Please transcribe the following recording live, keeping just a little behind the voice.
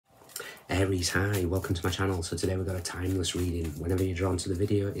Aries, hi, welcome to my channel. So today we've got a timeless reading. Whenever you're drawn to the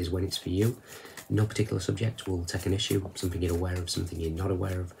video is when it's for you. No particular subject, we'll take an issue, something you're aware of, something you're not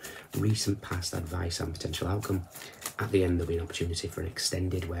aware of, recent past advice and potential outcome. At the end there'll be an opportunity for an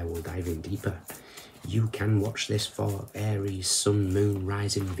extended where we'll dive in deeper. You can watch this for Aries, Sun, Moon,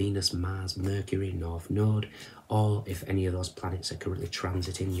 Rising, Venus, Mars, Mercury, North Node, or if any of those planets are currently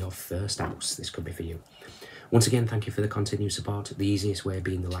transiting your first house, this could be for you. Once again, thank you for the continued support. The easiest way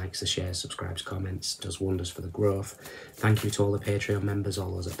being the likes, the shares, subscribes, comments, does wonders for the growth. Thank you to all the Patreon members,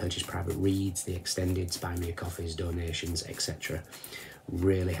 all those that purchase private reads, the extendeds, buy me a coffees, donations, etc.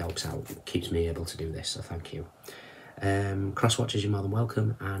 Really helps out, keeps me able to do this, so thank you. Cross watchers, you're more than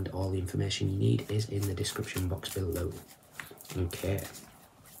welcome, and all the information you need is in the description box below. Okay,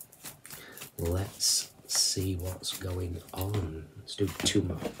 let's see what's going on. Let's do two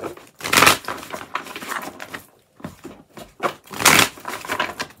more.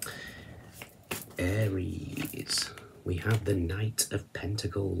 Aries, we have the Knight of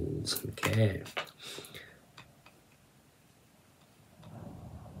Pentacles. Okay.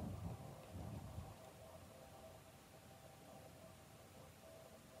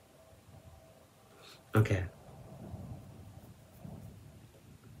 Okay.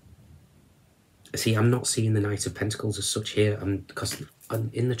 See, I'm not seeing the Knight of Pentacles as such here, because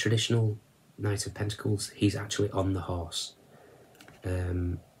in the traditional Knight of Pentacles, he's actually on the horse.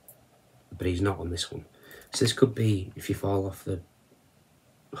 But he's not on this one. So this could be, if you fall off the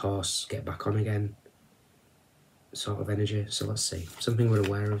horse, get back on again, sort of energy. So let's see. Something we're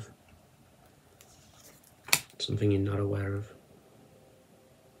aware of. Something you're not aware of.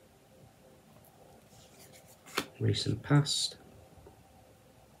 Recent past.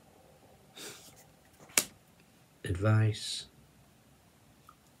 Advice.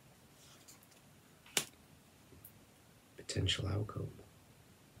 Potential outcome.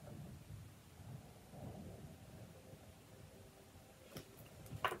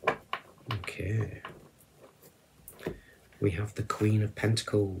 Okay. We have the Queen of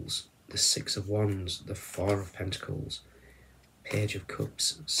Pentacles, the Six of Wands, the Four of Pentacles, Page of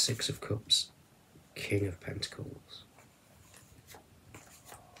Cups, Six of Cups, King of Pentacles.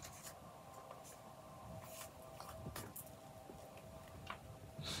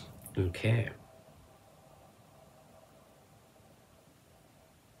 Okay.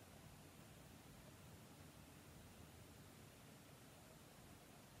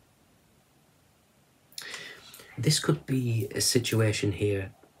 This could be a situation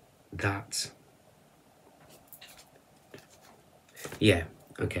here that... Yeah,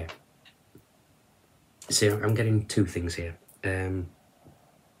 okay. So I'm getting two things here.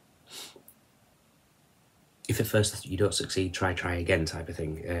 If at first you don't succeed, try again type of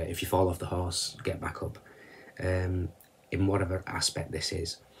thing. If you fall off the horse, get back up. In whatever aspect this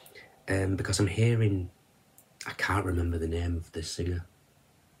is. Because I'm hearing... I can't remember the name of the singer.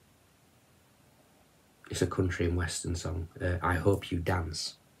 It's a country and western song. I Hope You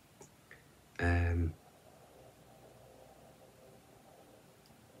Dance. No.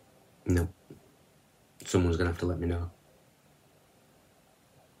 Someone's going to have to let me know.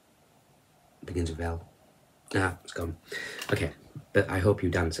 Begins with L. Ah, it's gone. Okay, but I Hope You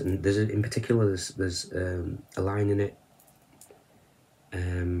Dance. And there's in particular, there's a line in it.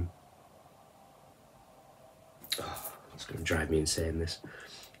 Oh, it's going to drive me insane, this.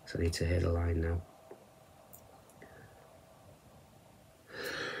 So I need to hear the line now.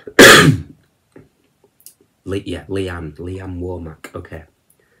 Leanne Womack. Okay.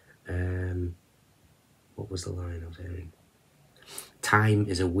 What was the line I was hearing? Time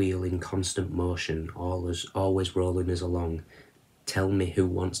is a wheel in constant motion, always rolling us along. Tell me who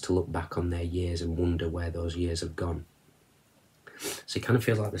wants to look back on their years and wonder where those years have gone. So it kind of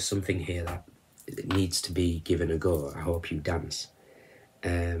feels like there's something here that needs to be given a go. I Hope You Dance.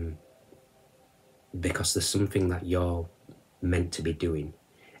 Because there's something that you're meant to be doing.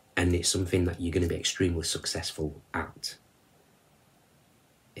 And it's something that you're going to be extremely successful at.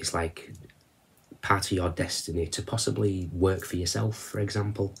 It's like part of your destiny to possibly work for yourself, for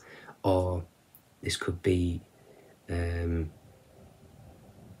example. Or this could be...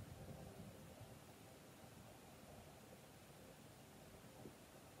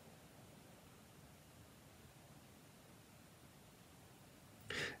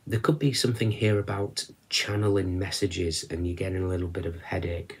 there could be something here about channeling messages and you're getting a little bit of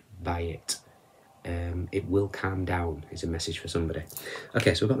headache by it. It will calm down is a message for somebody.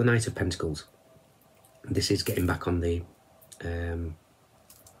 Okay, so we've got the Knight of Pentacles. This is getting back on the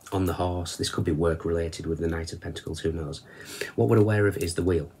horse. This could be work related with the Knight of Pentacles, who knows. What we're aware of is the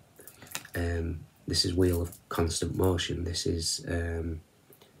wheel. This is wheel of constant motion. This is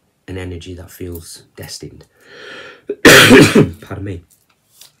an energy that feels destined. Pardon me.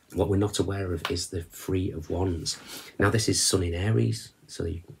 What we're not aware of is the Three of Wands. Now this is Sun in Aries, so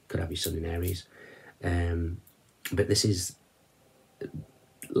you could have your Sun in Aries. But this is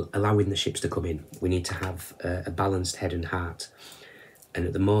allowing the ships to come in. We need to have a balanced head and heart. And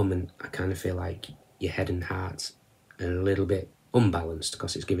at the moment, I kind of feel like your head and heart are a little bit unbalanced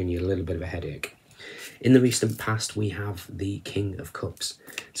because it's giving you a little bit of a headache. In the recent past, we have the King of Cups.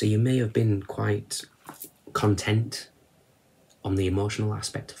 So you may have been quite content on the emotional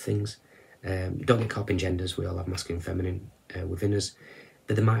aspect of things. Don't get caught up in genders. We all have masculine and feminine within us.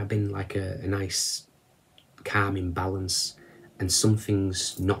 But there might have been like a nice calming balance, and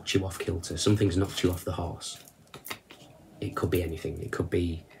something's knocked you off kilter. Something's knocked you off the horse. It could be anything. It could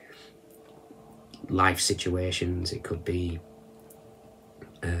be life situations. It could be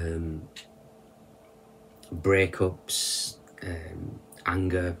breakups,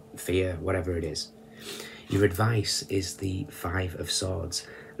 anger, fear, whatever it is. Your advice is the Five of Swords.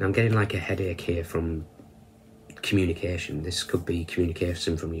 Now I'm getting like a headache here from communication. This could be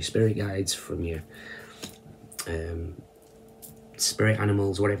communication from your spirit guides, from your spirit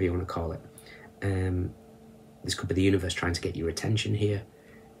animals, whatever you want to call it. This could be the universe trying to get your attention here.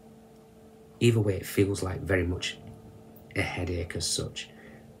 Either way, it feels like very much a headache as such.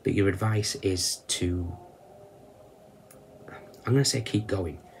 But your advice is to, I'm going to say keep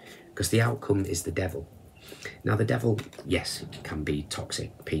going, because the outcome is the devil. Now the devil, yes, it can be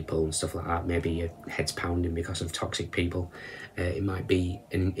toxic people and stuff like that. Maybe your head's pounding because of toxic people. It might be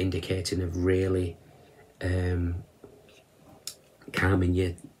an indicating of really calming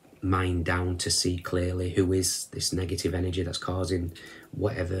your mind down to see clearly who is this negative energy that's causing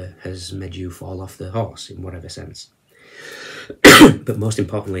whatever has made you fall off the horse in whatever sense. But most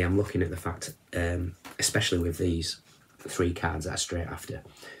importantly, I'm looking at the fact, especially with these three cards that are straight after.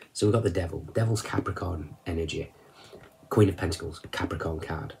 So we've got the devil. Devil's Capricorn energy. Queen of Pentacles, Capricorn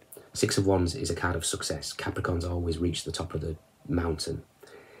card. Six of Wands is a card of success. Capricorns always reach the top of the mountain.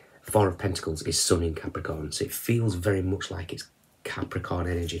 Four of Pentacles is Sun in Capricorn. So it feels very much like it's Capricorn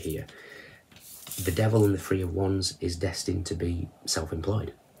energy here. The devil and the Three of Wands is destined to be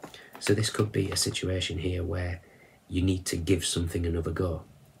self-employed. So this could be a situation here where you need to give something another go.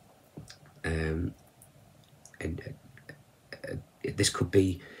 This could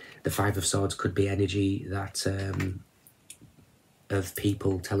be, the Five of Swords could be energy that of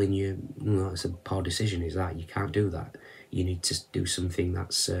people telling you, no, it's a poor decision, is that, you can't do that. You need to do something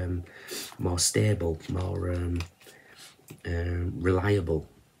that's more stable, more reliable.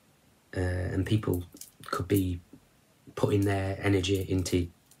 And people could be putting their energy into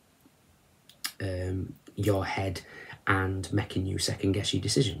your head and making you second guess your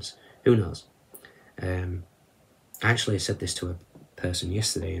decisions. Who knows? I actually said this to a person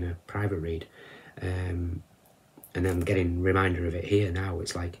yesterday in a private read, and I'm getting a reminder of it here now.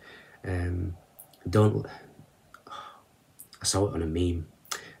 It's like, I saw it on a meme.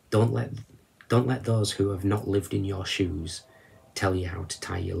 Don't let those who have not lived in your shoes tell you how to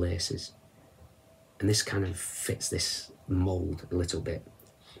tie your laces. And this kind of fits this mold a little bit.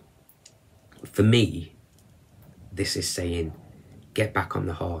 For me, this is saying, get back on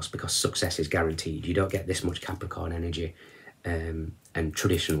the horse, because success is guaranteed. You don't get this much Capricorn energy. And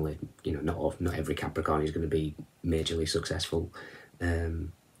traditionally, you know, not every Capricorn is going to be majorly successful.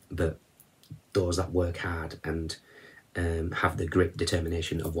 But those that work hard and have the grit,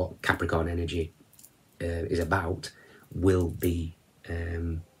 determination of what Capricorn energy is about will be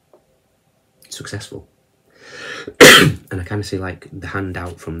successful. And I kind of see like the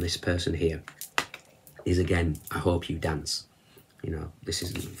handout from this person here is, again, I hope you dance. You know, this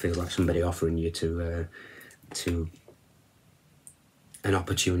feels like somebody offering you to an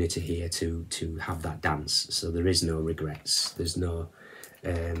opportunity here to have that dance. So there is no regrets. There's no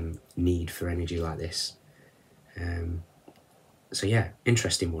need for energy like this. So yeah,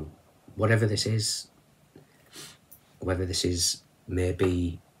 interesting one. Whatever this is, whether this is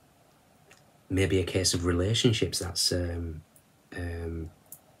maybe a case of relationships that's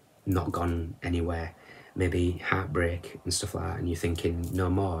not gone anywhere, maybe heartbreak and stuff like that, and you're thinking, no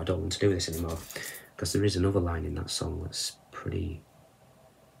more, I don't want to do this anymore. Because there is another line in that song that's pretty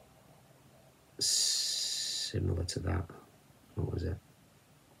similar to that. What was it?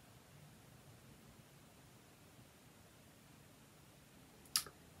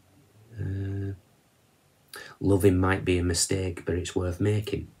 Loving might be a mistake, but it's worth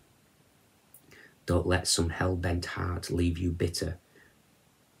making. Don't let some hell-bent heart leave you bitter.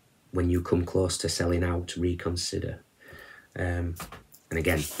 When you come close to selling out, reconsider. And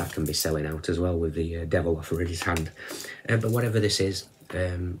again, that can be selling out as well, with the devil offering his hand. But whatever this is,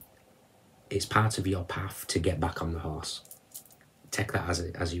 it's part of your path to get back on the horse. Take that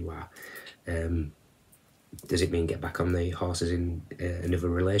as you are. Does it mean get back on the horses in another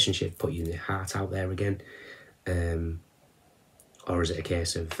relationship, put your heart out there again? Or is it a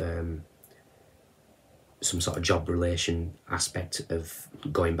case of some sort of job relation aspect of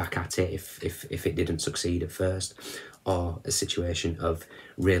going back at it if it didn't succeed at first? Or a situation of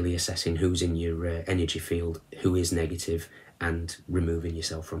really assessing who's in your energy field, who is negative, and removing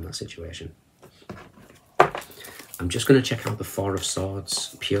yourself from that situation? I'm just going to check out the Four of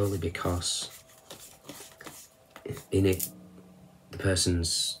Swords purely because in it, the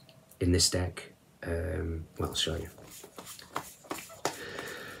person's in this deck, well, I'll show you.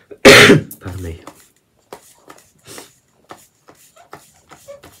 Pardon me.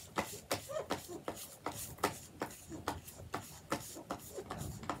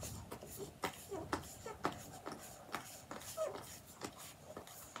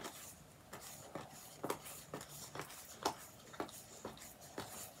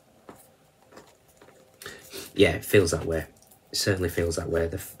 Yeah, it feels that way. It certainly feels that way.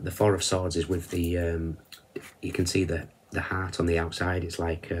 The Four of Swords is with the, you can see the heart on the outside. It's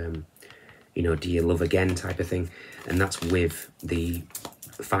like, you know, do you love again type of thing. And that's with the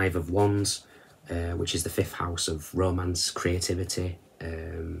Five of Wands, which is the 5th house of romance, creativity,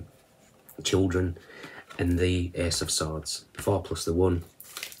 children, and the Ace of Swords. 4 plus the 1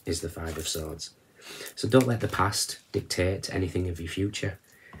 is the 5 of Swords. So don't let the past dictate anything of your future.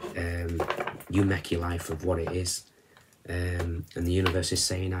 You make your life of what it is, and the universe is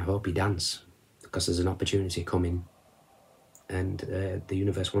saying, I hope you dance, because there's an opportunity coming, and the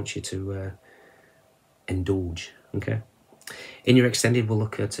universe wants you to indulge. Okay, in your extended, we'll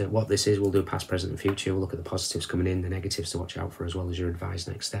look at what this is. We'll do past, present and future. We'll look at the positives coming in, the negatives to watch out for, as well as your advised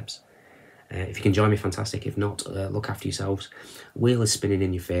next steps. If you can join me, fantastic. If not, look after yourselves. Wheel is spinning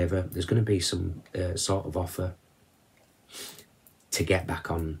in your favour. There's going to be some sort of offer to get back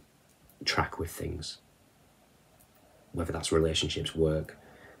on track with things, whether that's relationships, work,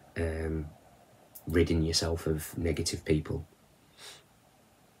 ridding yourself of negative people.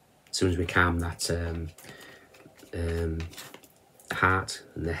 As soon as we calm that heart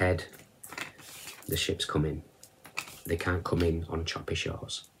and the head, the ships come in. They can't come in on choppy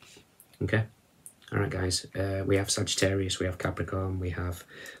shores. Okay? Alright guys, we have Sagittarius, we have Capricorn, we have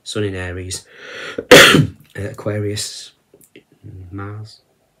Sun in Aries, Aquarius, Mars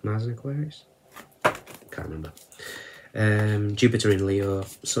in Aquarius? Can't remember. Jupiter in Leo,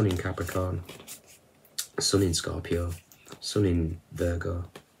 Sun in Capricorn, Sun in Scorpio, Sun in Virgo,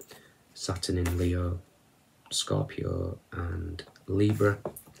 Saturn in Leo, Scorpio and Libra,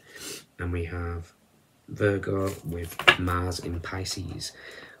 and we have Virgo with Mars in Pisces.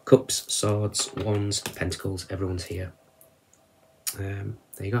 Cups, Swords, Wands, Pentacles, everyone's here. There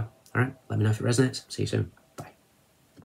you go. Alright, let me know if it resonates. See you soon.